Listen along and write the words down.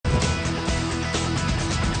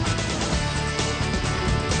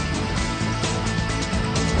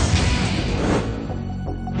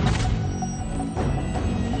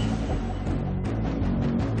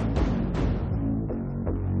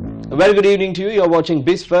Very good evening to you. You're watching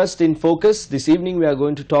Biz1st in Focus. This evening we are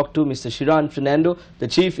going to talk to Mr. Shiran Fernando, the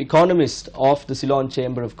Chief Economist of the Ceylon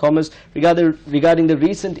Chamber of Commerce, regarding the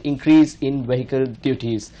recent increase in vehicle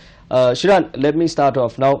duties. Shiran, let me start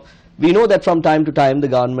off. Now, we know that from time to time the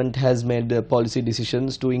government has made policy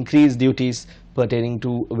decisions to increase duties pertaining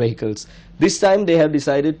to vehicles. This time they have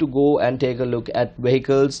decided to go and take a look at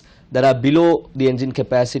vehicles that are below the engine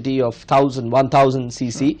capacity of 1000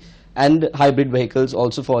 cc. And hybrid vehicles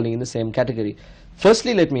also falling in the same category.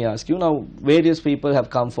 Firstly, let me ask you, now various people have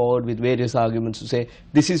come forward with various arguments to say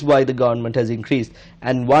this is why the government has increased,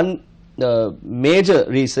 and one major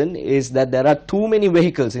reason is that there are too many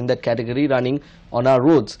vehicles in that category running on our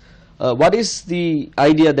roads. What is the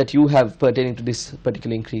idea that you have pertaining to this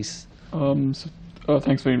particular increase?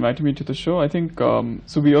 Thanks for inviting me to the show. I think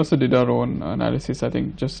so we also did our own analysis. I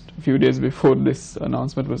think just a few days before this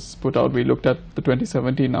announcement was put out, we looked at the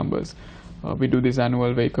 2017 numbers. We do this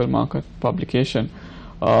annual vehicle market publication.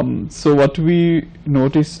 So what we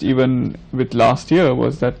noticed even with last year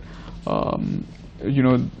was that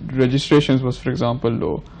registrations was, for example,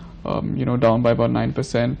 low. Down by about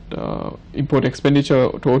 9%. Import expenditure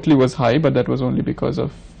totally was high, but that was only because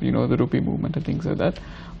of the rupee movement and things like that.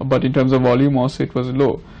 But in terms of volume also it was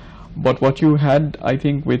low. But what you had, I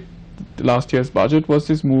think, with last year's budget was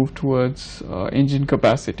this move towards engine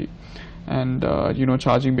capacity and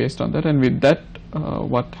charging based on that. And with that,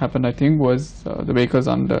 what happened, I think, was the vehicles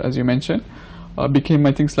under, as you mentioned, became,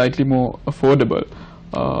 I think, slightly more affordable.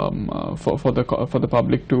 For the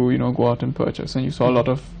public to go out and purchase, and you saw a lot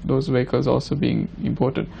of those vehicles also being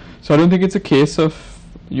imported. So I don't think it's a case of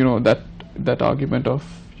that argument of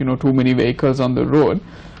too many vehicles on the road,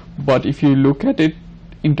 but if you look at it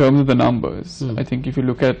in terms of the numbers, I think if you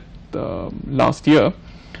look at last year,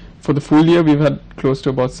 for the full year we've had close to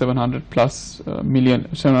about $700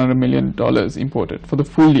 million imported for the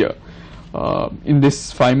full year. In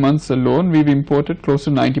this 5 months alone, we've imported close to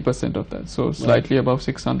 90% of that, so slightly above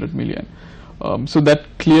 600 million. So that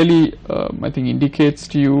clearly, I think, indicates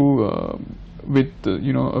to you with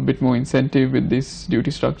a bit more incentive with this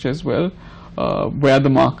duty structure as well, where the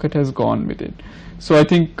market has gone with it. So I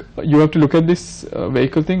think you have to look at this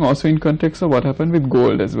vehicle thing also in context of what happened with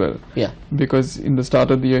gold as well. Yeah. Because in the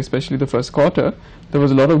start of the year, especially the first quarter, there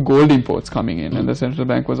was a lot of gold imports coming in, and the central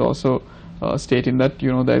bank was also stating that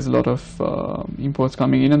there is a lot of imports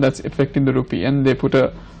coming in, and that's affecting the rupee, and they put put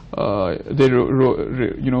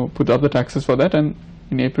up the taxes for that, and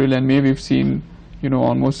in April and May we've seen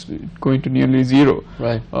almost going to nearly zero.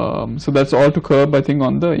 Right. So that's all to curb, I think,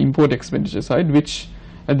 on the import expenditure side, which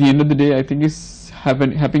at the end of the day I think is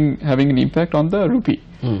having an impact on the rupee,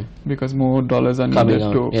 because more dollars are needed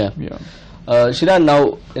to Shiran,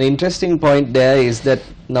 now an interesting point there is that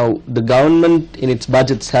now the government in its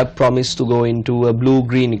budgets have promised to go into a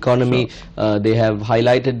blue-green economy. Sure. They have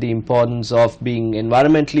highlighted the importance of being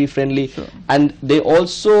environmentally friendly, and they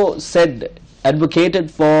also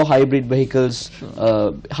advocated for hybrid vehicles,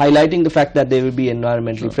 highlighting the fact that they will be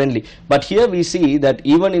environmentally friendly. But here we see that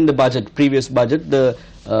even in the previous budget, the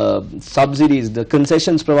subsidies, the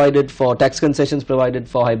concessions provided for, tax concessions provided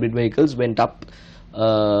for hybrid vehicles went up.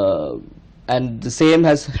 And the same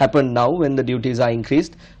has happened now when the duties are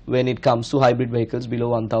increased when it comes to hybrid vehicles below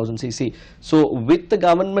 1000 cc. So with the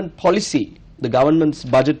government policy, the government's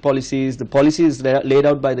budget policies, the policies laid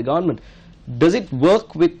out by the government, does it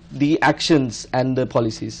work with the actions and the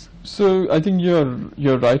policies? So I think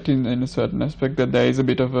you're right in a certain aspect that there is a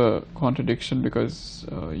bit of a contradiction, because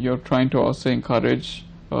you're trying to also encourage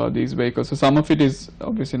these vehicles. So some of it is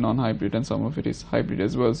obviously non-hybrid and some of it is hybrid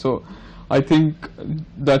as well. So I think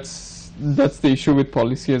that's the issue with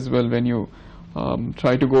policy as well. When you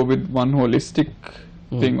try to go with one holistic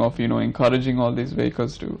thing of encouraging all these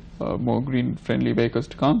vehicles to more green friendly vehicles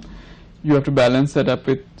to come, you have to balance that up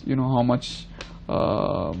with how much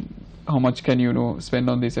can you spend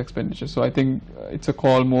on these expenditures. So I think it's a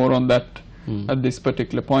call more on that at this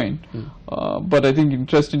particular point. But I think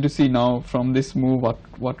interesting to see now from this move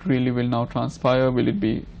what really will now transpire. Will it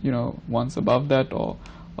be once above that, or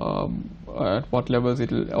at what levels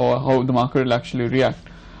or how the market will actually react,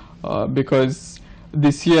 because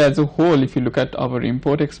this year as a whole, if you look at our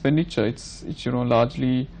import expenditure, it's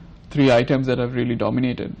largely three items that have really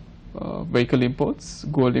dominated: vehicle imports,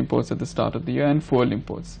 gold imports at the start of the year, and fuel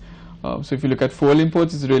imports. So if you look at fuel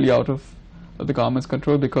imports, it's really out of the government's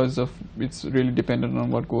control, because of it's really dependent on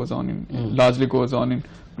what goes on largely goes on in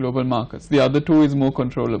global markets. The other two is more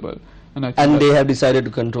controllable. And they have decided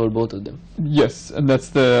to control both of them. Yes, and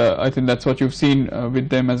I think that's what you've seen with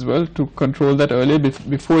them as well, to control that earlier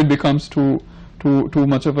before it becomes too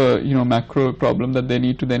much of a macro problem that they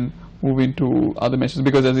need to then move into other measures,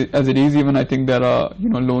 because as it is, even I think there are, you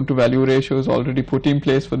know, loan to value ratios already put in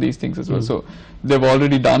place for these things as well. So they've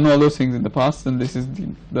already done all those things in the past, and this is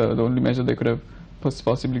the only measure they could have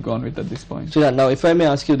possibly gone with at this point. So yeah, now if I may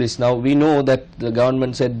ask you this, now we know that the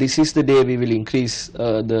government said this is the day we will increase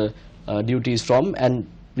the duties from, and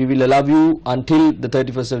we will allow you until the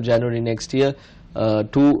 31st of January next year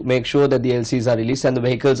to make sure that the LCs are released and the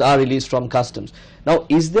vehicles are released from customs. Now,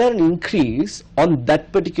 is there an increase on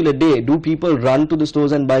that particular day? Do people run to the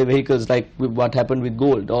stores and buy vehicles like what happened with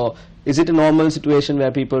gold, or is it a normal situation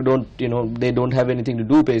where people don't, you know, they don't have anything to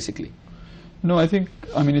do basically? No, I think,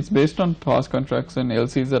 I mean, it's based on past contracts and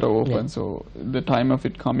LCs that are open, so the time of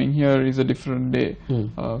it coming here is a different day.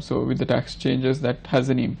 So with the tax changes, that has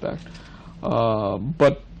an impact.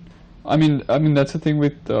 But I mean that's the thing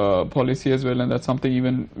with policy as well, and that's something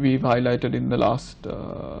even we've highlighted in the last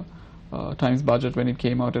Times budget when it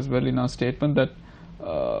came out as well in our statement, that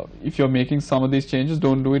if you're making some of these changes,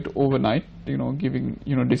 don't do it overnight, you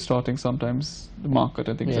know, distorting sometimes the market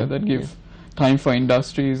and things like that. Give time for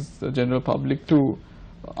industries, the general public to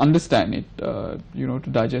understand it, you know, to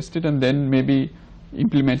digest it, and then maybe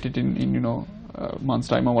implement it in you know, months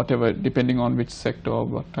time or whatever, depending on which sector or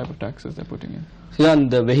what type of taxes they're putting in. So yeah,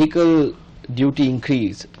 the vehicle duty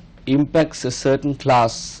increase impacts a certain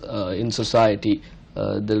class in society.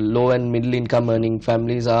 The low and middle income earning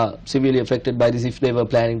families are severely affected by this. If they were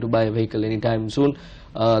planning to buy a vehicle anytime soon,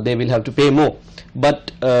 they will have to pay more.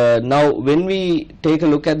 But now when we take a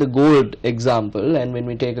look at the gold example and when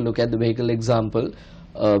we take a look at the vehicle example,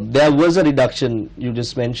 there was a reduction. You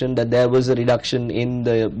just mentioned that there was a reduction in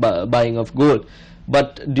the buying of gold.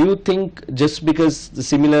 But do you think just because the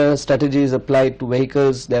similar strategy is applied to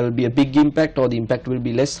vehicles, there will be a big impact, or the impact will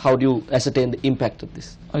be less? How do you ascertain the impact of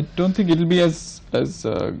this? I don't think it will be as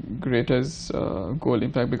great as gold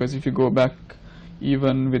impact, because if you go back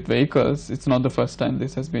even with vehicles, it's not the first time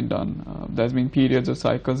this has been done. There's been periods of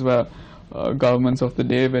cycles where governments of the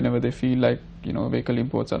day, whenever they feel like, you know, vehicle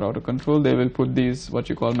imports are out of control, they will put these what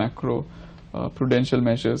you call macro prudential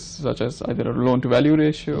measures, such as either a loan to value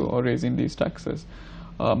ratio or raising these taxes.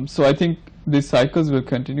 So I think these cycles will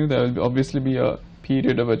continue. There will obviously be a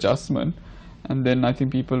period of adjustment, and then I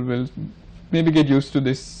think people will maybe get used to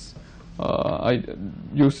this,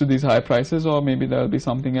 used to these high prices, or maybe there will be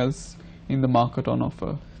something else in the market on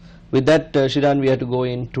offer. With that, Shiran, we have to go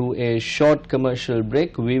into a short commercial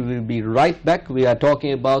break. We will be right back. We are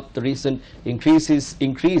talking about the recent increase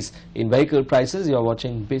in vehicle prices. You are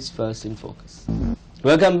watching Biz1st in Focus.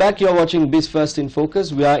 Welcome back. You are watching Biz1st in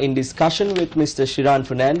Focus. We are in discussion with Mr. Shiran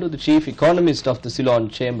Fernando, the Chief Economist of the Ceylon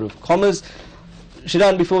Chamber of Commerce.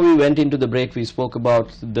 Shiran, before we went into the break, we spoke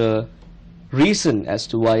about the reason as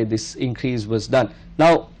to why this increase was done.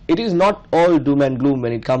 Now, it is not all doom and gloom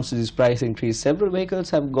when it comes to this price increase. Several vehicles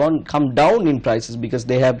have come down in prices because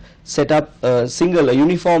they have set up a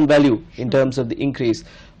uniform value in terms of the increase.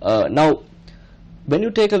 Now, when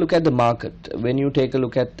you take a look at the market, when you take a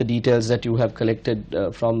look at the details that you have collected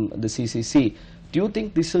from the CCC, do you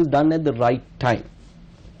think this was done at the right time?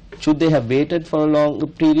 Should they have waited for a longer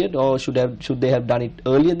period, or should they have done it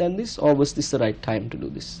earlier than this, or was this the right time to do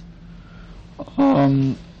this?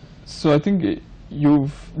 So I think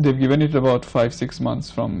they've given it about 5-6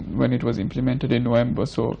 months from when it was implemented in November,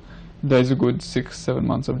 so there's a good 6-7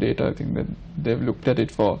 months of data I think that they've looked at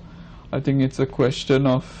it for. I think it's a question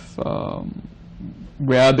of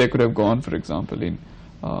where they could have gone, for example,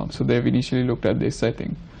 so they've initially looked at this, I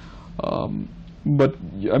think. But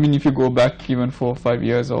I mean, if you go back even 4 or 5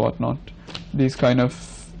 years or whatnot, these kind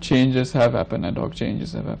of changes have happened, ad hoc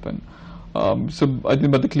changes have happened. So I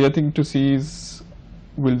think, but the clear thing to see is,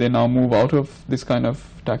 will they now move out of this kind of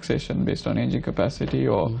taxation based on engine capacity,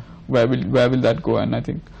 or where will that go? And I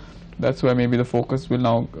think that's where maybe the focus will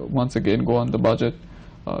now once again go on the budget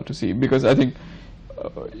to see, because I think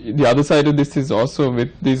the other side of this is also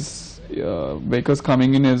with these vehicles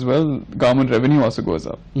coming in as well, government revenue also goes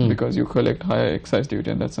up because you collect higher excise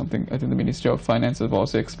duty, and that's something I think the Ministry of Finance have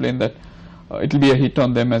also explained, that it will be a hit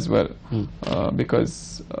on them as well,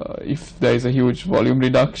 because if there is a huge volume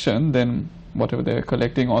reduction, then whatever they are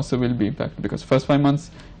collecting also will be impacted, because first 5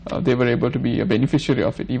 months they were able to be a beneficiary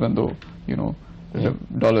of it, even though, you know, the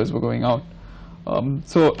dollars were going out.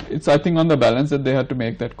 So it's, I think, on the balance that they had to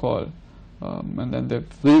make that call. And then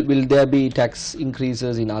will there be tax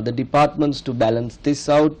increases in other departments to balance this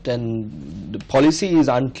out? And the policy is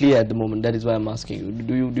unclear at the moment. That is why I'm asking you.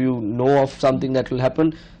 Do you know of something that will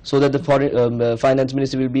happen so that the finance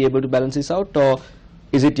ministry will be able to balance this out, or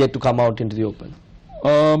is it yet to come out into the open?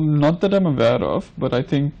 Not that I'm aware of, but I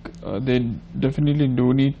think they definitely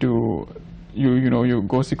do need to you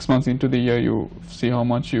go 6 months into the year, you see how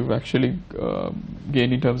much you've actually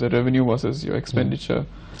gained in terms of revenue versus your expenditure,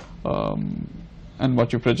 and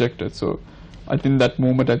what you projected. So I think that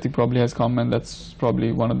movement probably has come, and that's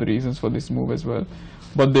probably one of the reasons for this move as well.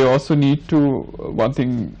 But they also need to, one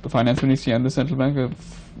thing the finance ministry and the central bank are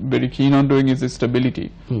very keen on doing is the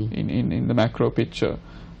stability in the macro picture,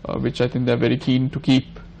 which I think they're very keen to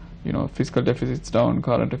keep, fiscal deficits down,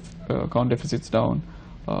 current account deficits down,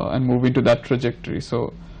 and move into that trajectory.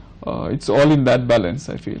 So it's all in that balance,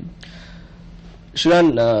 I feel.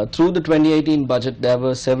 Shiran, through the 2018 budget, there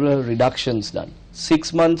were several reductions done.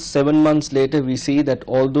 6 months, 7 months later, we see that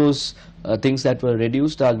all those things that were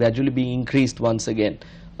reduced are gradually being increased once again.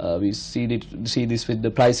 We see this with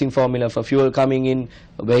the pricing formula for fuel coming in,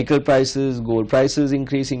 vehicle prices, gold prices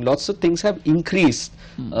increasing. Lots of things have increased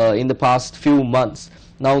in the past few months.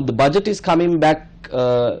 Now the budget is coming back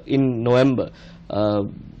in November.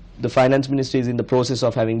 The finance ministry is in the process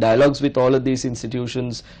of having dialogues with all of these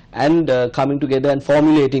institutions and coming together and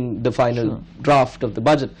formulating the final draft of the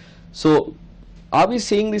budget. So are we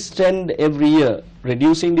seeing this trend every year,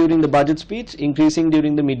 reducing during the budget speech, increasing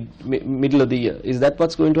during the middle of the year? Is that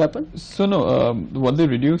what's going to happen? So no, what they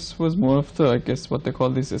reduced was more of the, I guess, what they call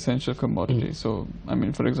this essential commodity. So, I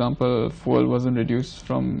mean, for example, fuel wasn't reduced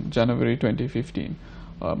from January 2015.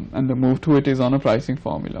 And the move to it is on a pricing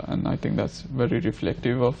formula, and I think that's very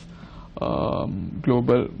reflective of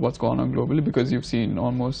what's gone on globally, because you've seen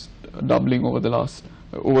almost doubling over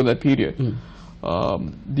that period.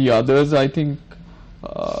 The others, I think,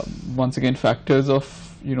 once again, factors of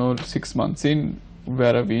 6 months in,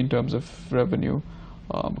 where are we in terms of revenue,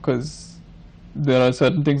 because there are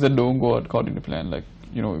certain things that don't go according to plan, like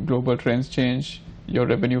global trends change, your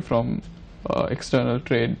revenue from external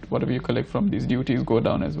trade, whatever you collect from these duties, go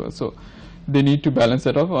down as well. So they need to balance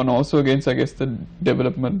that off, and also against, I guess, the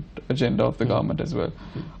development agenda of the government as well.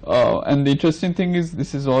 And the interesting thing is,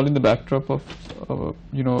 this is all in the backdrop of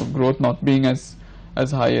growth not being as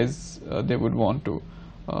high as they would want to.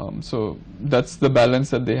 So that's the balance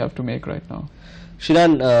that they have to make right now.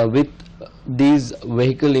 Shiran, with these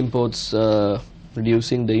vehicle imports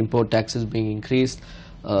reducing, the import taxes being increased,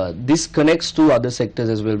 this connects to other sectors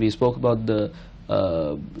as well. We spoke about the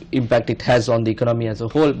impact it has on the economy as a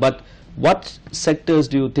whole, but what sectors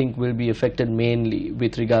do you think will be affected mainly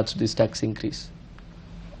with regards to this tax increase?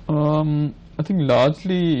 I think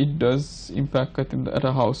largely it does impact, I think, at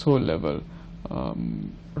a household level,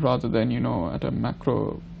 rather than at a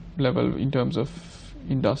macro level in terms of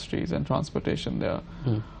industries and transportation there.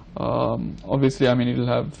 Obviously, I mean, it will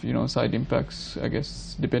have side impacts, I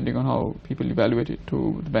guess, depending on how people evaluate it,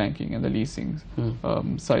 to the banking and the leasing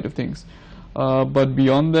side of things. But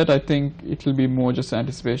beyond that, I think it will be more just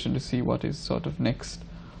anticipation to see what is sort of next,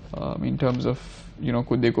 in terms of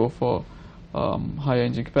could they go for higher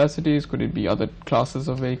engine capacities, could it be other classes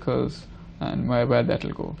of vehicles, and where that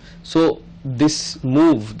will go. So this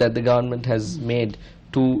move that the government has made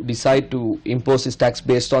to decide to impose this tax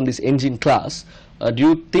based on this engine class, do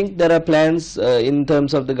you think there are plans in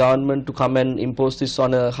terms of the government to come and impose this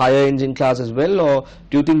on a higher engine class as well, or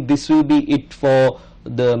do you think this will be it for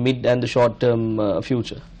the mid and the short term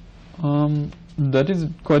future? That is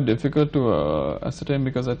quite difficult to ascertain,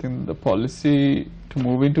 because I think the policy to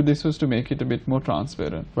move into this was to make it a bit more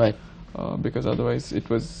transparent. Right. Because otherwise it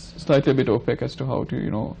was slightly a bit opaque as to how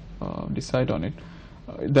to decide on it.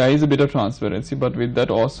 There is a bit of transparency, but with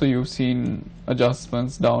that also you've seen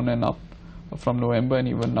adjustments down and up from November, and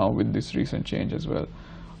even now with this recent change as well.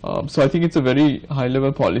 So I think it's a very high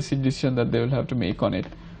level policy decision that they will have to make on it.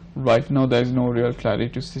 Right now there is no real clarity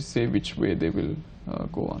to say which way they will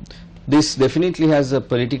go on. This definitely has a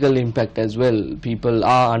political impact as well. People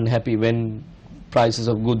are unhappy when prices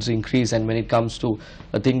of goods increase, and when it comes to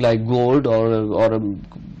a thing like gold or a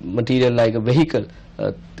material like a vehicle,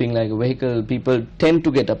 people tend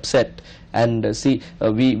to get upset. And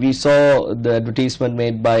we saw the advertisement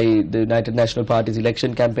made by the United National Party's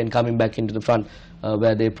election campaign coming back into the front,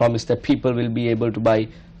 where they promised that people will be able to buy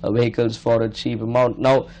vehicles for a cheap amount.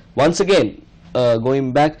 Now, once again,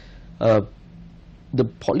 going back, the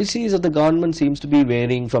policies of the government seems to be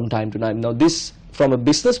varying from time to time. Now, this, from a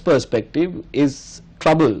business perspective, is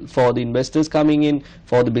trouble for the investors coming in,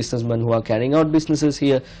 for the businessmen who are carrying out businesses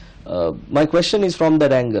here. My question is from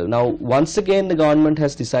that angle. Now, once again, the government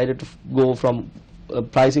has decided to go from a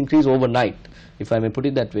price increase overnight, if I may put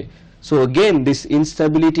it that way. So again, this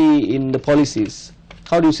instability in the policies,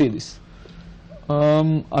 how do you see this?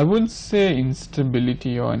 I wouldn't say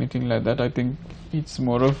instability or anything like that. I think it's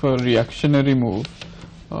more of a reactionary move,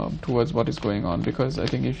 towards what is going on, because I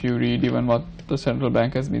think if you read even what the central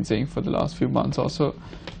bank has been saying for the last few months also,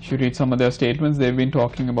 if you read some of their statements, they've been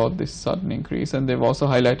talking about this sudden increase, and they've also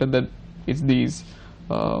highlighted that it's these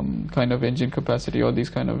kind of engine capacity or these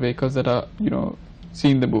kind of vehicles that are, you know,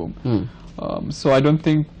 seeing the boom. So I don't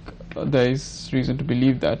think there is reason to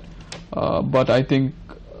believe that, but I think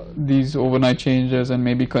these overnight changes and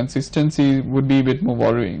maybe consistency would be a bit more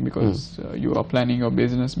worrying, because you are planning your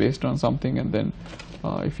business based on something, and then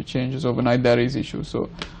if it changes overnight, there is issues. So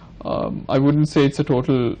I wouldn't say it's a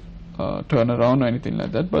total turnaround or anything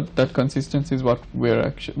like that, but that consistency is what we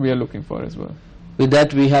are looking for as well. With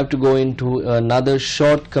that, we have to go into another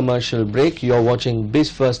short commercial break. You're watching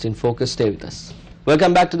Biz1st in Focus. Stay with us.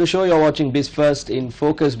 Welcome back to the show. You're watching Biz1st in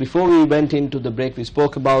Focus. Before we went into the break, we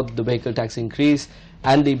spoke about the vehicle tax increase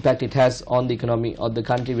and the impact it has on the economy of the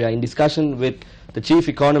country. We are in discussion with the Chief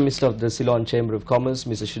Economist of the Ceylon Chamber of Commerce,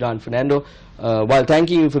 Mr. Shiran Fernando. While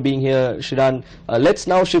thanking you for being here, Shiran, let's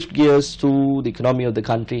now shift gears to the economy of the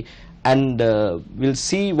country, and we'll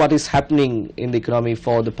see what is happening in the economy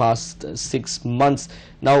for the past 6 months.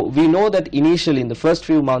 Now, we know that initially in the first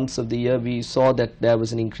few months of the year, we saw that there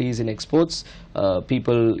was an increase in exports.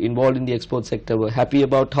 People involved in the export sector were happy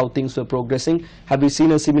about how things were progressing. Have we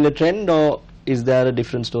seen a similar trend, or is there a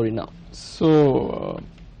different story now? So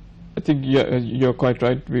I think you're quite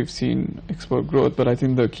right. We've seen export growth, but I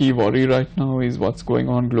think the key worry right now is what's going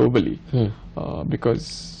on globally.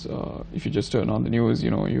 Because if you just turn on the news,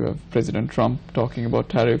 you know, you have President Trump talking about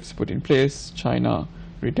tariffs put in place, China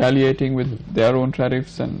retaliating with their own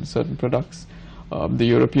tariffs and certain products. The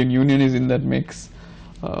European Union is in that mix.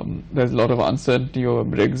 There's a lot of uncertainty over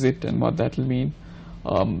Brexit and what that will mean.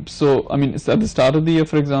 So, I mean, at the start of the year,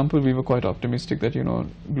 for example, we were quite optimistic that, you know,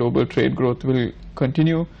 global trade growth will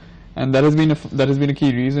continue, and that has been a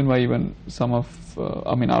key reason why even some of,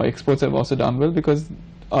 I mean, our exports have also done well, because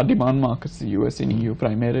our demand markets, the US and EU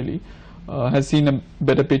primarily, has seen a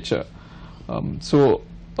better picture. So,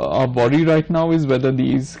 our worry right now is whether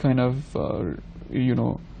these kind of, you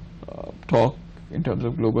know, talk in terms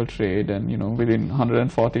of global trade, and, you know, within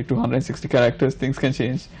 140 to 160 characters things can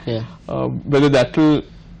change, whether that will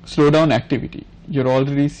slow down activity. You're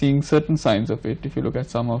already seeing certain signs of it. If you look at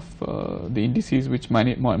some of the indices which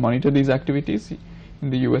monitor these activities in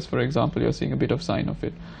the US, for example, you're seeing a bit of signs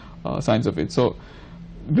of it. So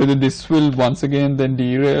whether this will once again then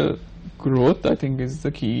derail growth, I think, is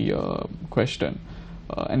the key question.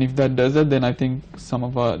 And if that does that, then I think some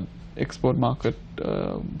of our export market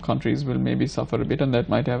countries will maybe suffer a bit, and that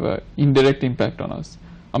might have an indirect impact on us.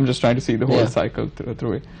 I'm just trying to see the whole cycle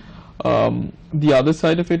through it. The other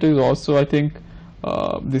side of it is also, I think,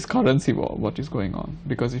 this currency war, what is going on.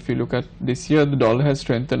 Because if you look at this year, the dollar has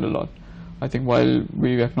strengthened a lot. I think while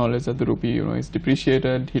we acknowledge that the rupee, you know, is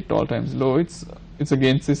depreciated, hit all-times low, it's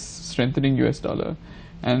against this strengthening US dollar.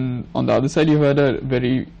 And on the other side, you have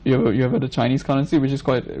had a Chinese currency which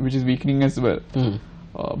is weakening as well.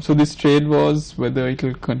 So this trade wars, whether it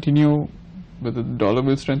will continue, whether the dollar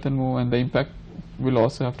will strengthen more, and the impact will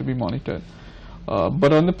also have to be monitored.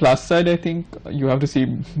 But on the plus side, I think you have to see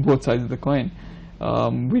both sides of the coin.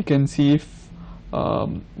 We can see if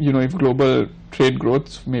you know, if global trade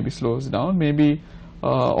growth maybe slows down, maybe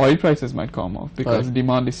oil prices might come off because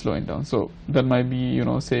demand is slowing down. So that might be, you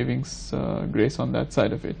know, savings grace on that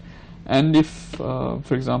side of it. And if, for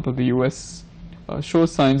example, the US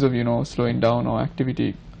shows signs of, you know, slowing down or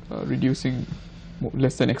activity reducing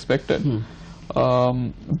less than expected,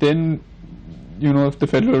 then, you know, if the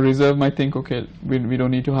Federal Reserve might think, okay, we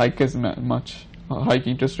don't need to hike as much, hike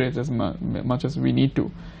interest rates as much as we need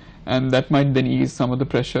to, and that might then ease some of the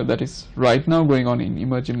pressure that is right now going on in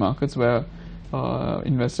emerging markets, where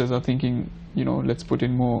investors are thinking, you know, let's put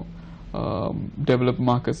in more developed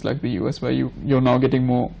markets like the US, where you're now getting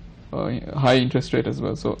more high interest rate as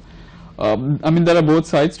well. So I mean, there are both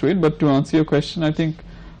sides to it, but to answer your question, I think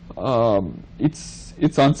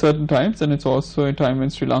it's uncertain times, and it's also a time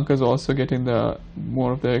when Sri Lanka is also getting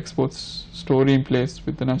more of the exports story in place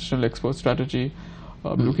with the national export strategy,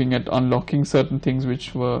 looking at unlocking certain things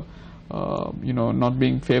which were you know, not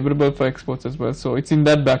being favorable for exports as well. So it's in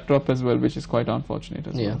that backdrop as well, which is quite unfortunate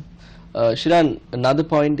as well. Shiran, another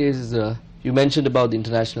point is you mentioned about the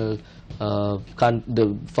international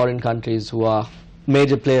the foreign countries who are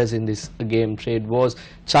major players in this game, trade wars.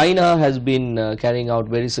 China has been carrying out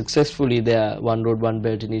very successfully their One Road One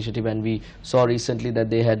Belt initiative, and we saw recently that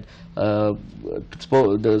they had the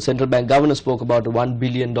central bank governor spoke about a $1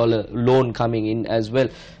 billion loan coming in as well.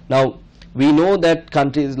 Now, we know that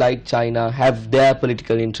countries like China have their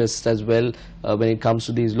political interests as well when it comes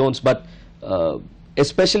to these loans, but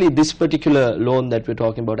especially this particular loan that we're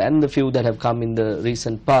talking about and the few that have come in the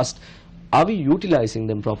recent past, are we utilizing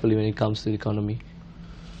them properly when it comes to the economy?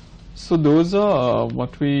 So those are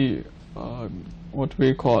what we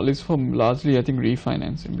call is for largely, I think,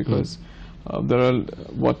 refinancing, because there are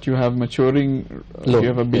what you have maturing. If you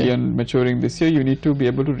have $1 billion maturing this year, you need to be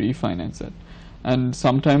able to refinance it, and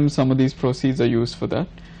sometimes some of these proceeds are used for that.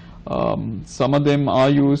 Some of them are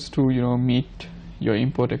used to meet your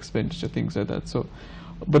import expenditure, things like that. So,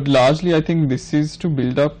 but largely I think this is to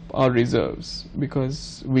build up our reserves,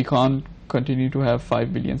 because we can't continue to have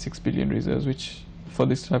 5 billion, 6 billion reserves, which for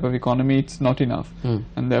this type of economy it's not enough,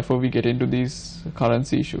 and therefore we get into these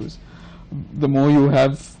currency issues. The more you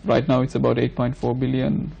have right now, it's about 8.4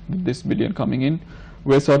 billion, this billion coming in,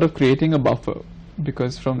 we're sort of creating a buffer,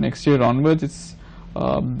 because from next year onwards it's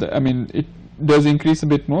I mean, it does increase a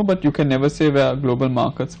bit more, but you can never say where global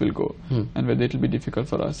markets will go and whether it will be difficult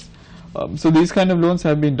for us. So these kind of loans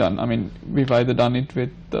have been done. I mean, we've either done it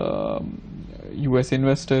with US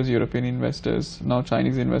investors, European investors, now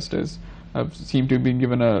Chinese investors have seemed to have been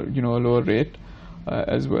given a a lower rate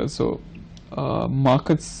as well. So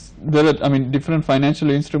markets, there are, I mean, different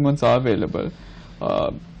financial instruments are available.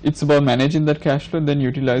 It's about managing that cash flow and then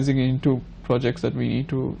utilizing it into projects that we need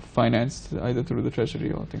to finance either through the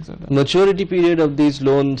treasury or things like that. Maturity period of these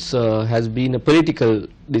loans has been a political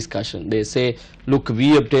discussion. They say, look,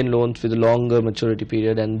 we obtain loans with a longer maturity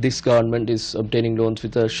period and this government is obtaining loans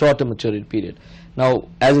with a shorter maturity period. Now,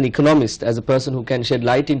 as an economist, as a person who can shed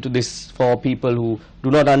light into this for people who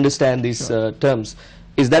do not understand these terms,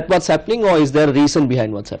 is that what's happening, or is there a reason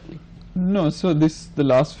behind what's happening? No, so the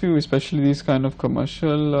last few, especially these kind of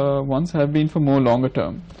commercial ones, have been for more longer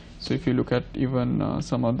term. So if you look at even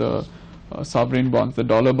some of the sovereign bonds, the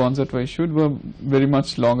dollar bonds that were issued were very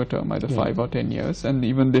much longer term, either 5 or 10 years, and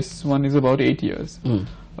even this one is about 8 years.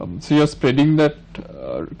 So you're spreading that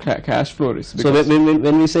cash flow risk. So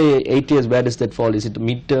when we say 8 years, where does that fall? Is it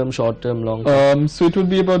mid-term, short-term, long-term? So it would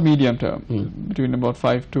be about medium term, between about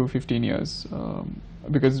 5 to 15 years.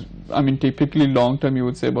 Because, I mean, typically long term you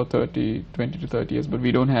would say about 20 to 30 years, but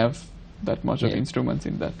we don't have that much of instruments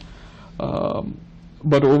in that.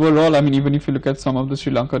 But overall, I mean, even if you look at some of the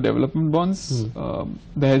Sri Lanka development bonds,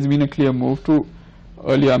 there has been a clear move to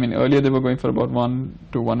earlier. I mean, earlier they were going for about 1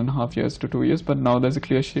 to 1.5 years to 2 years, but now there's a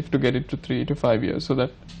clear shift to get it to 3 to 5 years, so that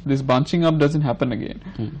this bunching up doesn't happen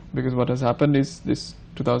again. Because what has happened is this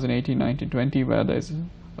 2018, 19, 20, where there's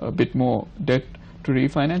a bit more debt to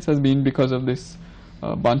refinance, has been because of this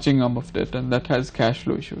bunching up of debt, and that has cash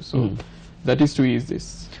flow issues. So that is to ease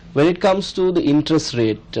this. When it comes to the interest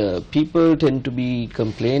rate, people tend to be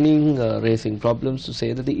complaining, raising problems to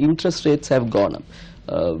say that the interest rates have gone up.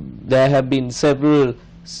 There have been several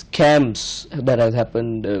scams that have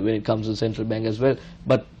happened when it comes to central bank as well.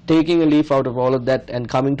 But taking a leaf out of all of that and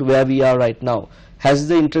coming to where we are right now, has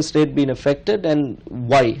the interest rate been affected, and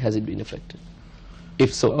why has it been affected,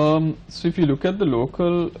 if so? So if you look at the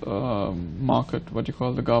local market, what you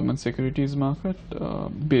call the government securities market,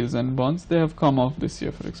 bills and bonds, they have come off this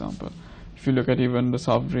year, for example. If you look at even the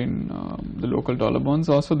sovereign, the local dollar bonds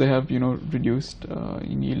also, they have reduced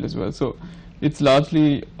in yield as well. So it's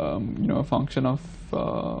largely a function of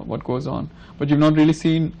what goes on. But you've not really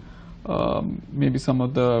seen maybe some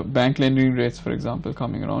of the bank lending rates, for example,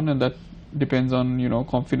 coming around, and that depends on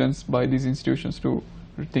confidence by these institutions to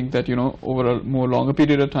think that over a more longer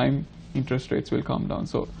period of time interest rates will come down.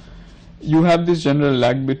 So you have this general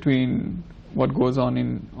lag between what goes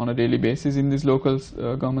on on a daily basis in this local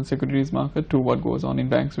government securities market to what goes on in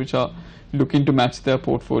banks, which are looking to match their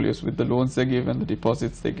portfolios with the loans they give and the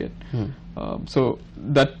deposits they get. So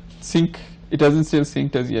that it hasn't still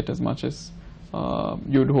synced as yet as much as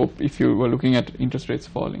you'd hope if you were looking at interest rates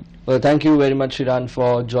falling. Well, thank you very much, Shiran,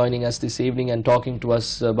 for joining us this evening and talking to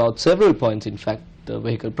us about several points, in fact, the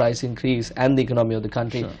vehicle price increase and the economy of the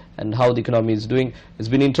country and how the economy is doing. It's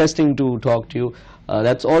been interesting to talk to you.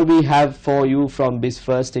 That's all we have for you from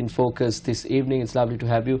Biz1st in Focus this evening. It's lovely to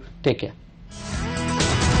have you. Take care.